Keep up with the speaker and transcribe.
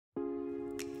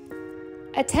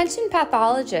Attention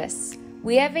pathologists,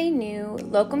 we have a new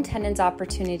locum tenens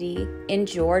opportunity in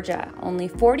Georgia, only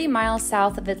 40 miles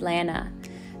south of Atlanta.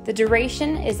 The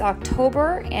duration is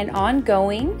October and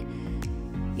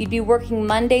ongoing. You'd be working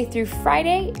Monday through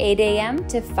Friday, 8 a.m.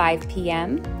 to 5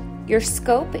 p.m. Your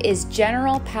scope is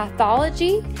general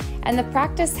pathology, and the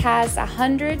practice has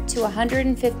 100 to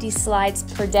 150 slides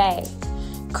per day.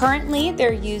 Currently,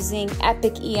 they're using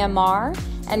Epic EMR,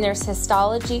 and there's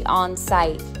histology on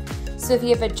site. So if you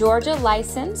have a Georgia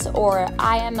license or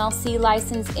IMLC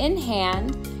license in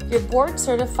hand, you're board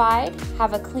certified,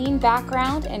 have a clean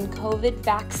background and COVID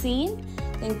vaccine,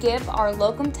 then give our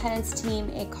locum tenens team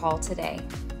a call today.